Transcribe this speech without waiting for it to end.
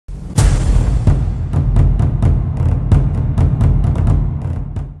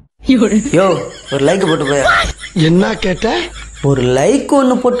யோ ஒரு லைக் போட்டு போய். என்ன கேட்ட? ஒரு லைக்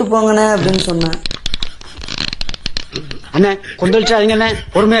ஒன்று போட்டு போங்கண்ணே அப்படின்னு சொன்னேன். அண்ணே கொந்தளிச்சாதீங்க அண்ணே,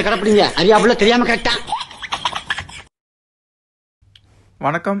 பொறுமையா கிடப்பிடிங்க. அறியாப்புல தெரியாம கேட்டா.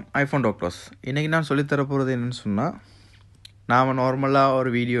 வணக்கம் ஐஃபோன் டாக்டர்ஸ். இன்றைக்கி நான் சொல்லித்தர போகிறது என்னென்னு சொன்னால், நாம் நார்மலாக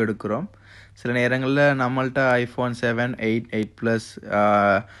ஒரு வீடியோ எடுக்கிறோம். சில நேரங்களில் நம்மள்ட்ட iPhone 7, 8, 8 plus,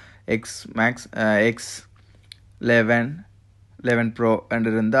 X maths, X 11 bro என்று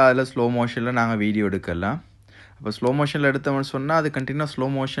இருந்தால் அதில் ஸ்லோ மோஷனில் நாங்கள் வீடியோ எடுக்கலாம். அப்போ ஸ்லோ மோஷனில் எடுத்தோம்னு சொன்னால் அது கண்டினியூஸ் ஸ்லோ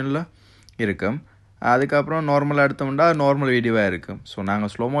மோஷனில் இருக்கும். அதுக்கப்புறம் நார்மலாக எடுத்தோம்னா அது நார்மல் வீடியோவாக இருக்கும். ஸோ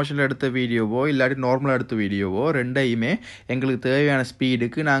நாங்கள் ஸ்லோ மோஷனில் எடுத்த வீடியோவோ இல்லாட்டி நார்மலாக எடுத்த வீடியோவோ ரெண்டையுமே எங்களுக்கு தேவையான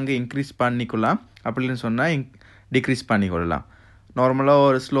ஸ்பீடுக்கு நாங்கள் இன்க்ரீஸ் பண்ணிக்கொள்ளலாம். அப்படின்னு சொன்னால் டிக்ரீஸ் பண்ணிக்கொள்ளலாம். நார்மலாக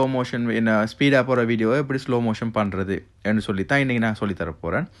ஒரு ஸ்லோ மோஷன் ஸ்பீடாக போகிற வீடியோவை எப்படி ஸ்லோ மோஷன் பண்ணுறது என்று சொல்லி தான் இன்றைக்கி நான் சொல்லித்தர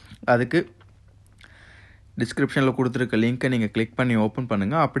போகிறேன். அதுக்கு டிஸ்கிரிப்ஷனில் கொடுத்துருக்க லிங்க்கை நீங்கள் கிளிக் பண்ணி ஓப்பன்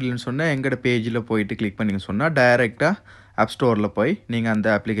பண்ணுங்கள். அப்படின்னு சொன்னால் எங்களோட பேஜில் போயிட்டு கிளிக் பண்ணிங்க சொன்னால் டைரெக்டாக ஆப் ஸ்டோரில் போய் நீங்கள் அந்த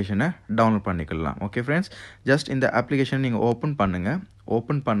அப்ளிகேஷனை டவுன்லோட் பண்ணிக்கலாம். ஓகே ஃப்ரெண்ட்ஸ், ஜஸ்ட் இந்த அப்ளிகேஷன் நீங்கள் ஓப்பன் பண்ணுங்கள்.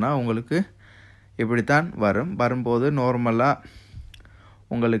 ஓப்பன் பண்ணால் உங்களுக்கு இப்படித்தான் வரும்போது நார்மலாக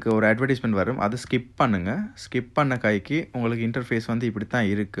உங்களுக்கு ஒரு அட்வர்டைஸ்மெண்ட் வரும். அதை ஸ்கிப் பண்ணுங்கள். ஸ்கிப் பண்ண கைக்கு உங்களுக்கு இன்டர்ஃபேஸ் இப்படி தான்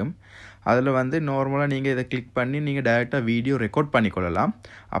இருக்கும். அதில் நார்மலாக நீங்கள் இதை கிளிக் பண்ணி நீங்கள் டைரெக்டாக வீடியோ ரெக்கார்ட் பண்ணிக்கொள்ளலாம்.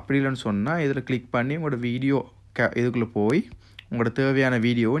 அப்படி இல்லைன்னு சொன்னால் இதில் கிளிக் பண்ணி உங்களோட வீடியோ இதுக்குள்ளே போய் உங்களோட தேவையான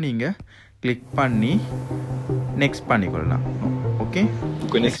வீடியோவை நீங்கள் கிளிக் பண்ணி நெக்ஸ்ட் பண்ணிக்கொள்ளலாம். ஓகே,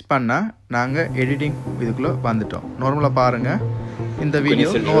 நெக்ஸ்ட் பண்ணால் நாங்கள் எடிட்டிங் இதுக்குள்ளே வந்துட்டோம். நார்மலாக பாருங்கள், இந்த வீடியோ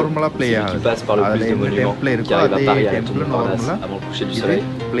நார்மலாக ப்ளே ஆகுது. அதில் எந்த டெம்ப்ல இருக்கோ அதே டெம்ப்ல நார்மலாக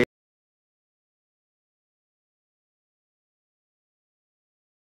ப்ளே.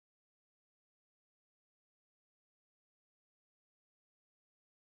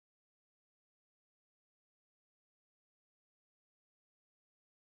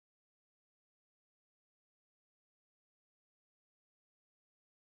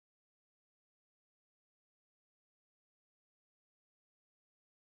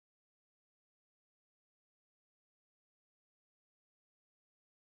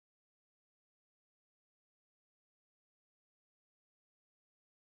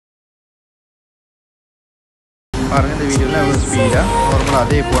 பாருங்கள், இந்த வீடியோவில் எவ்வளோ ஸ்பீடாக நார்மலாக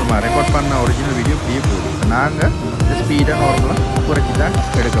அதே போகிறோமா ரெக்கார்ட் பண்ண ஒரிஜினல் வீடியோ இப்படியே போகுது. நாங்கள் இந்த ஸ்பீடாக நார்மலாக குறைச்சி தான்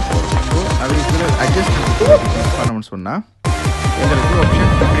எடுக்க போகிறோம். ஸோ அது இதில் அட்ஜஸ்ட் பண்ணணும்னு சொன்னால் எங்களுக்கு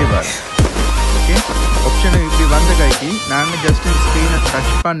ஆப்ஷன் இப்படி வரும். ஓகே, ஆப்ஷன் இப்படி வந்த கைக்கு நாங்கள் ஜஸ்ட் இந்த ஸ்க்ரீனை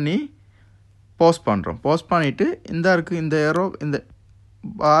டச் பண்ணி பாஸ் பண்ணுறோம். பாஸ் பண்ணிவிட்டு இந்த ஏரோ இந்த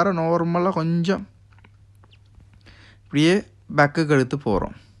வாரம் நார்மலாக கொஞ்சம் இப்படியே பேக்குக்கு எடுத்து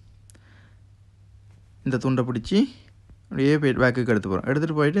போகிறோம். இந்த துண்டை பிடிச்சி அப்படியே பேக்குக்கு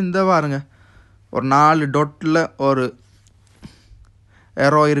எடுத்துகிட்டு போயிட்டு இந்த பாருங்க ஒரு 4 டொட்டில் ஒரு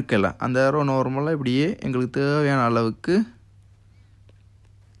ஏரோ இருக்குல்ல, அந்த ஏரோ நார்மலாக இப்படியே எங்களுக்கு தேவையான அளவுக்கு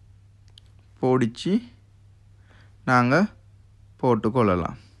போடிச்சு நாங்கள்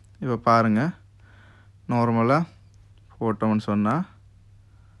போட்டுக்கொள்ளலாம். இப்போ பாருங்கள், நார்மலாக போட்டோம்னு சொன்னால்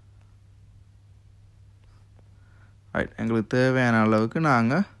ரைட் எங்களுக்கு தேவையான அளவுக்கு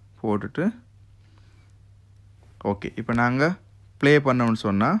நாங்கள் போட்டுட்டு ஓகே. இப்போ நாங்கள் ப்ளே பண்ணோம்னு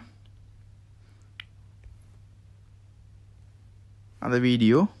சொன்னால் அந்த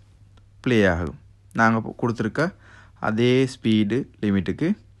வீடியோ ப்ளே ஆகும். நாங்கள் கொடுத்துருக்க அதே ஸ்பீடு லிமிட்டுக்கு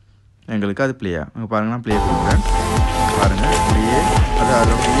எங்களுக்கு அது ப்ளே ஆகும். இங்கே பாருங்கள், நான் ப்ளே பண்ணுறேன். பாருங்கள், அப்படியே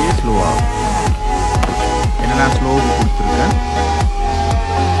அது அப்படியே ஸ்லோ ஆகும். ஏன்னா நான் ஸ்லோவுக்கு கொடுத்துருக்கேன்.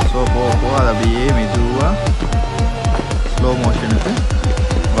 ஸோ போக அது அப்படியே மெதுவாக ஸ்லோ மோஷனுக்கு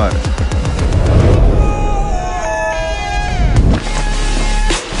வரும்.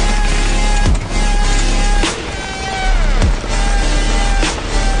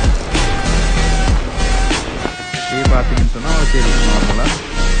 பார்த்தீங்கன்னு சொன்னால் சரி, நார்மலாக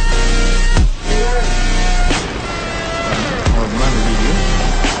அந்த வீடியோ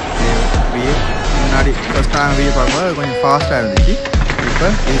அப்படியே முன்னாடி ஃபஸ்ட் நாங்கள் வீடியோ பார்க்கும்போது கொஞ்சம் ஃபாஸ்ட்டாக இருந்துச்சு. இப்போ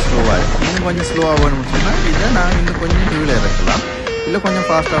இது ஸ்லோவாக இருக்குது. இன்னும் கொஞ்சம் ஸ்லோவாக வேணும்னு சொன்னால் இதை நாங்கள் இன்னும் கொஞ்சம் கீழே இறக்கலாம். இல்லை கொஞ்சம்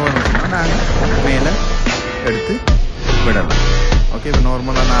ஃபாஸ்ட்டாக வேணும்னு சொன்னால் நாங்கள் மேலே எடுத்து விடலாம். ஓகே, இப்போ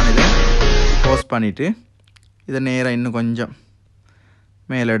நார்மலாக நான் இதை போஸ்ட் பண்ணிவிட்டு இதை நேராக இன்னும் கொஞ்சம்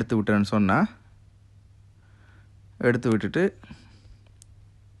மேலே எடுத்து விட்டேன்னு சொன்னால் எடுத்து விட்டுட்டு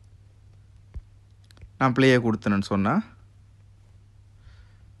நான் ப்ளேயை கொடுத்தேன்னு சொன்னால்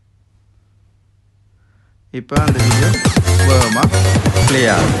இப்போ அந்த வீடியோ வேகமாக ப்ளே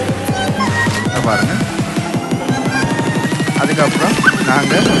ஆகுது. பாருங்கள், அதுக்கப்புறம்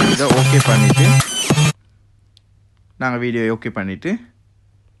நாங்கள் இதை ஓகே பண்ணிவிட்டு வீடியோ ஓகே பண்ணிவிட்டு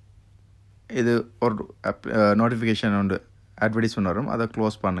இது ஒரு நோட்டிஃபிகேஷன் உண்டு அட்வர்டைஸ்மெண்ட் வரும், அதை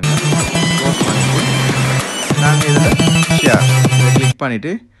க்ளோஸ் பண்ணுங்கள். க்ளோஸ் பண்ணிவிட்டு நாங்கள் இதில் ஷேர் இதை கிளிக்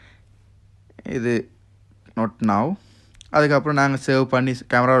பண்ணிவிட்டு இது நாட் நவ். அதுக்கப்புறம் நாங்கள் சேவ் பண்ணி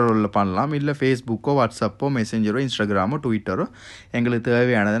கேமரா ரோலில் பண்ணலாம். இல்லை ஃபேஸ்புக்கோ வாட்ஸ்அப்போ மெசேஞ்சரோ இன்ஸ்டாகிராமோ ட்விட்டரோ எங்களுக்கு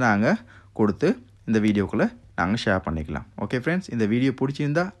தேவையானதை நாங்கள் கொடுத்து இந்த வீடியோக்குள்ளே நாங்கள் ஷேர் பண்ணிக்கலாம். ஓகே ஃப்ரெண்ட்ஸ், இந்த வீடியோ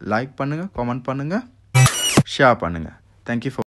பிடிச்சிருந்தா லைக் பண்ணுங்கள், கமெண்ட் பண்ணுங்கள், ஷேர் பண்ணுங்கள். Thank you for